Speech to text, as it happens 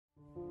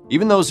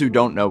Even those who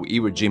don't know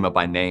Iwo Jima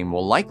by name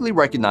will likely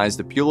recognize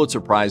the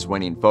Pulitzer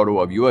Prize-winning photo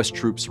of US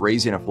troops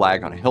raising a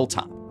flag on a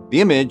hilltop.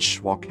 The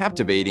image, while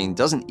captivating,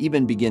 doesn't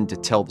even begin to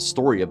tell the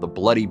story of the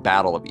bloody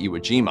Battle of Iwo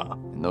Jima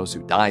and those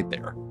who died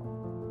there.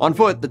 On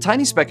foot, the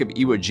tiny speck of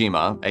Iwo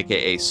Jima,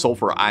 aka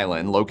Sulphur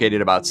Island, located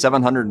about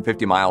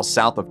 750 miles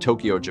south of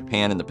Tokyo,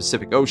 Japan in the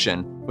Pacific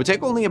Ocean, would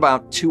take only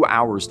about 2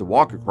 hours to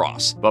walk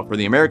across. But for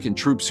the American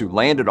troops who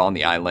landed on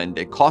the island,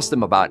 it cost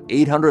them about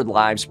 800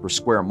 lives per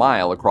square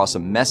mile across a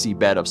messy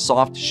bed of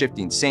soft,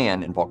 shifting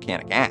sand and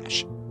volcanic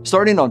ash.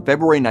 Starting on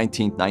February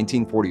 19,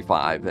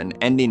 1945, and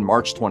ending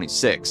March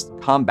 26,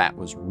 combat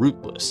was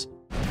ruthless.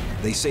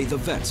 They say the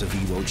vets of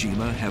Iwo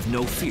Jima have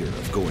no fear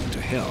of going to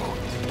hell,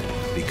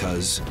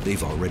 because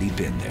they've already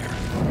been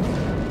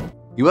there.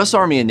 U.S.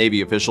 Army and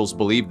Navy officials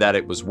believed that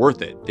it was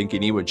worth it,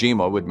 thinking Iwo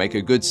Jima would make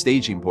a good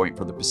staging point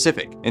for the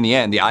Pacific. In the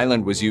end, the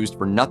island was used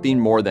for nothing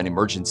more than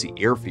emergency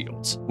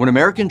airfields. When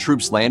American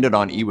troops landed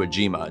on Iwo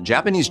Jima,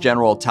 Japanese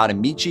General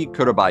Tadamichi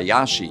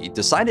Kurobayashi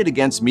decided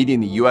against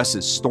meeting the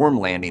U.S.'s storm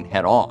landing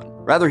head-on.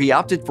 Rather, he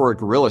opted for a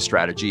guerrilla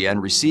strategy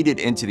and receded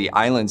into the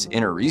island's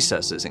inner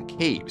recesses and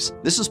caves.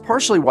 This is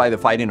partially why the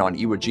fighting on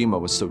Iwo Jima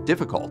was so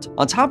difficult.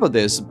 On top of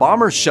this,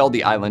 bombers shelled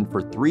the island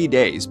for 3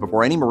 days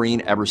before any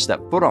Marine ever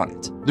stepped foot on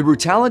it. The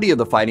brutality of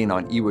the fighting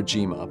on Iwo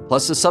Jima,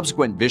 plus the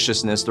subsequent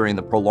viciousness during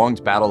the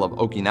prolonged Battle of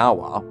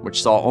Okinawa,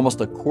 which saw almost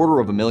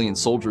 250,000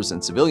 soldiers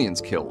and civilians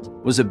killed,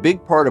 was a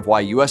big part of why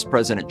US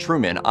President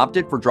Truman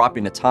opted for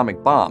dropping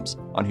atomic bombs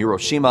on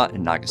Hiroshima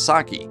and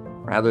Nagasaki,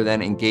 rather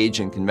than engage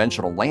in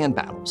conventional land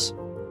battles.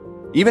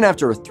 Even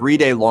after a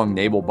 3-day-long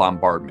naval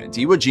bombardment,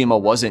 Iwo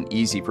Jima wasn't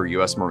easy for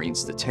US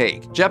Marines to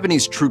take.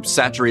 Japanese troops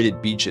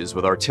saturated beaches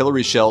with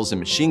artillery shells and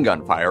machine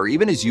gun fire,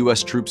 even as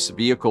US troops'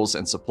 vehicles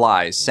and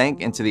supplies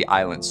sank into the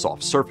island's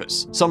soft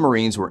surface. Some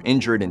Marines were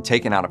injured and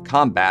taken out of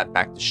combat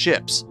back to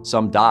ships.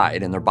 Some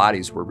died and their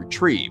bodies were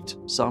retrieved.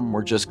 Some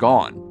were just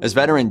gone. As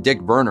veteran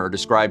Dick Werner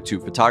described to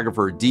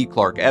photographer D.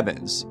 Clark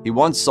Evans, he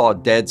once saw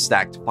dead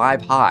stacked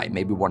 5 high,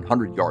 maybe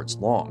 100 yards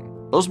long.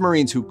 Those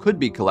Marines who could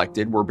be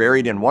collected were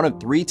buried in one of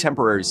 3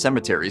 temporary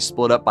cemeteries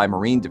split up by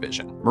Marine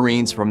Division.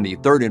 Marines from the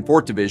 3rd and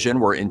 4th Division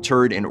were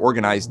interred in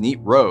organized neat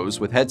rows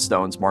with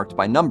headstones marked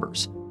by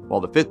numbers, while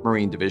the 5th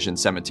Marine Division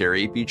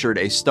cemetery featured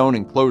a stone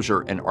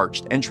enclosure and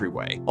arched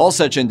entryway. All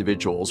such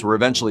individuals were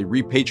eventually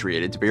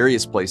repatriated to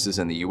various places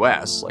in the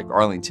US, like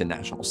Arlington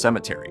National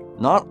Cemetery.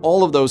 Not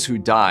all of those who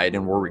died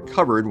and were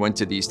recovered went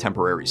to these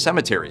temporary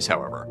cemeteries,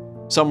 however.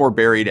 Some were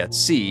buried at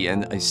sea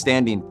in a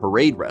standing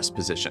parade rest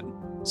position.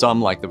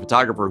 Some, like the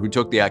photographer who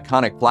took the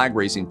iconic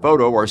flag-raising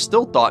photo, are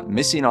still thought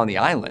missing on the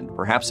island,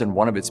 perhaps in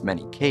one of its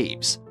many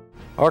caves.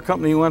 Our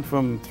company went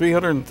from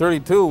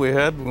 332 we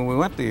had when we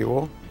went to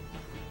Iwo,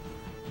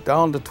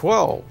 down to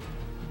 12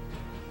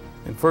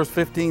 in the first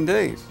 15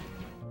 days.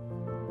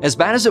 As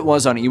bad as it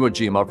was on Iwo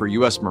Jima for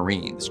US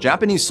Marines,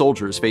 Japanese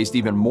soldiers faced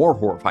even more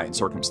horrifying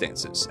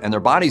circumstances, and their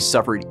bodies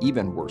suffered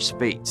even worse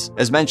fates.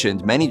 As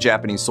mentioned, many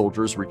Japanese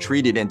soldiers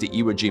retreated into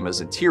Iwo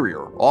Jima's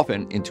interior,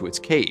 often into its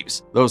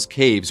caves. Those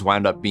caves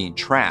wound up being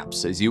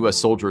traps, as US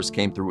soldiers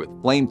came through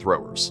with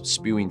flamethrowers,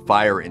 spewing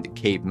fire into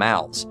cave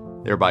mouths,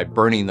 thereby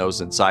burning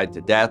those inside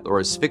to death or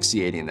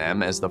asphyxiating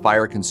them as the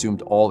fire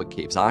consumed all the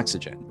cave's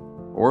oxygen.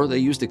 Or they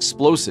used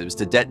explosives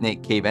to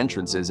detonate cave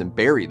entrances and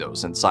bury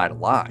those inside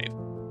alive.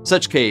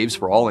 Such caves,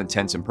 for all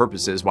intents and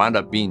purposes, wound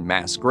up being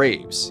mass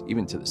graves,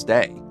 even to this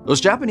day.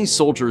 Those Japanese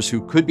soldiers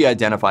who could be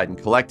identified and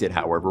collected,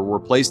 however, were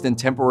placed in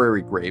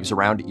temporary graves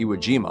around Iwo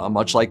Jima,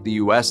 much like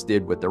the US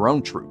did with their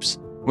own troops.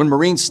 When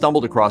Marines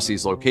stumbled across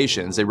these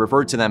locations, they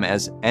referred to them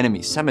as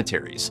enemy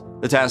cemeteries.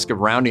 The task of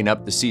rounding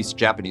up deceased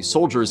Japanese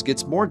soldiers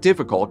gets more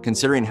difficult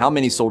considering how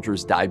many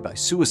soldiers died by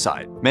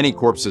suicide. Many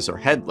corpses are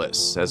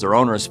headless, as their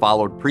owners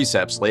followed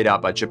precepts laid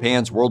out by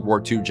Japan's World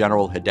War II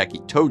General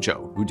Hideki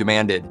Tojo, who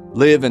demanded,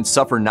 "Live and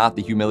suffer not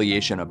the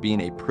humiliation of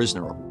being a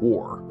prisoner of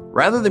war."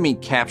 Rather than being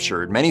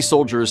captured, many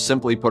soldiers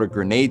simply put a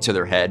grenade to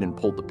their head and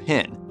pulled the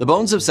pin. The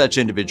bones of such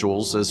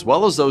individuals, as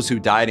well as those who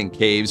died in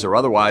caves or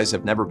otherwise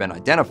have never been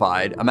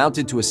identified,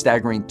 amounted to a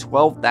staggering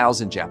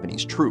 12,000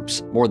 Japanese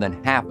troops, more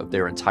than half of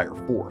their entire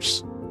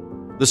force.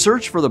 The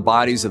search for the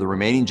bodies of the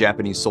remaining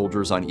Japanese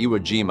soldiers on Iwo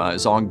Jima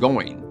is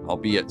ongoing,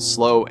 albeit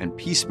slow and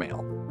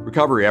piecemeal.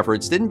 Recovery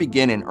efforts didn't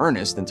begin in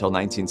earnest until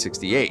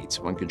 1968,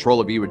 when control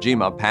of Iwo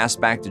Jima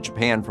passed back to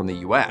Japan from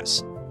the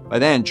US. By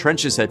then,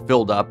 trenches had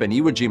filled up and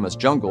Iwo Jima's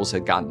jungles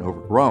had gotten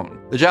overgrown.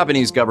 The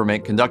Japanese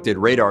government conducted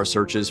radar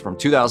searches from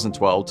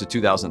 2012 to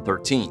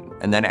 2013,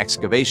 and then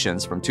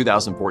excavations from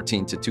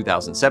 2014 to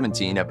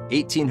 2017 of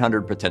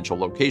 1,800 potential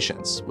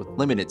locations, with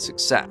limited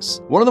success.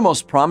 One of the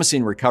most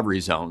promising recovery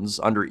zones,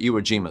 under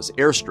Iwo Jima's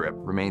airstrip,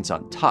 remains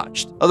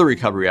untouched. Other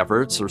recovery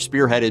efforts are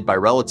spearheaded by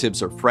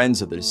relatives or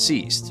friends of the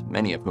deceased,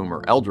 many of whom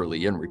are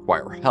elderly and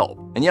require help.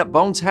 And yet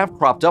bones have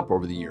cropped up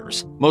over the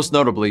years. Most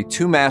notably,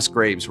 2 mass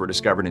graves were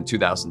discovered in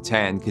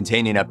 2010,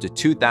 containing up to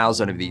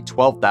 2,000 of the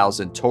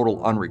 12,000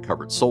 total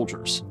unrecovered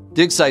soldiers.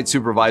 Dig site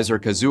supervisor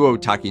Kazuo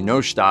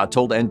Takinoshita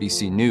told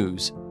NBC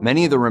News,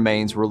 "Many of the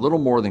remains were little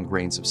more than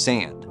grains of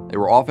sand. They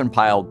were often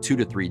piled 2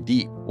 to 3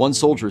 deep. One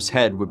soldier's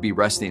head would be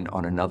resting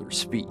on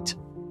another's feet.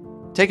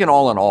 Taken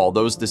all in all,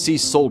 those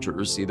deceased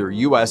soldiers, either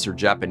US or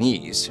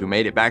Japanese, who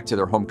made it back to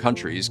their home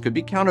countries could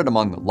be counted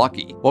among the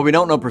lucky. While we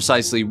don't know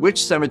precisely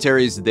which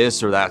cemeteries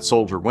this or that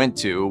soldier went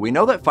to, we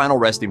know that final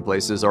resting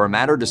places are a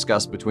matter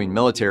discussed between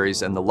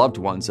militaries and the loved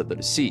ones of the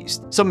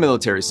deceased. Some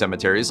military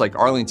cemeteries, like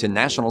Arlington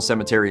National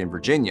Cemetery in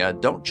Virginia,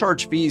 don't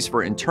charge fees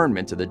for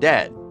internment of the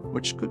dead,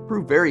 which could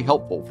prove very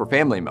helpful for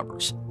family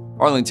members.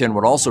 Arlington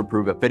would also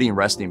prove a fitting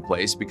resting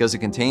place because it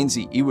contains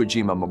the Iwo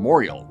Jima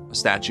Memorial, a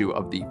statue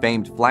of the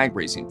famed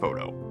flag-raising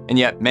photo. And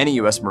yet, many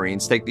U.S.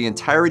 Marines take the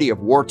entirety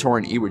of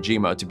war-torn Iwo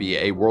Jima to be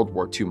a World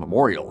War II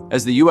memorial.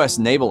 As the U.S.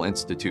 Naval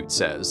Institute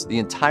says, the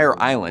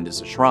entire island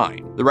is a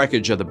shrine. The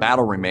wreckage of the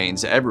battle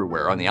remains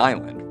everywhere on the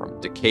island, from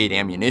decayed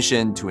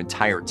ammunition to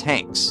entire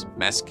tanks,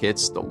 mess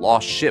kits to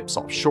lost ships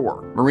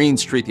offshore.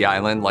 Marines treat the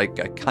island like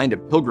a kind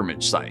of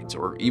pilgrimage site,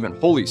 or even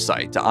holy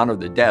site, to honor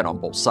the dead on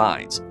both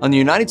sides. On the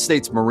United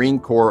States Marine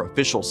Corps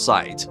official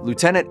site,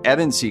 Lieutenant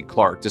Evan C.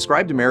 Clark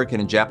described American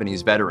and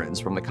Japanese veterans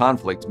from the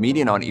conflict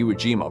meeting on Iwo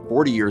Jima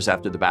 40 years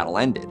after the battle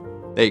ended.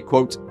 They,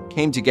 quote,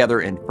 came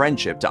together in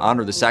friendship to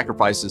honor the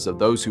sacrifices of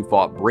those who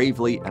fought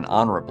bravely and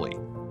honorably,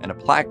 and a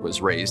plaque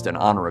was raised in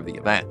honor of the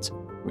event.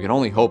 We can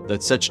only hope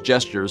that such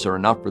gestures are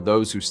enough for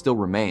those who still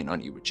remain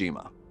on Iwo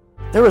Jima.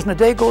 There isn't a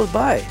day goes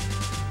by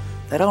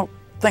that I don't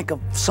think of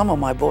some of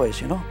my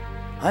boys, you know.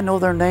 I know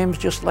their names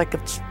just like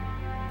it's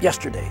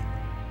yesterday.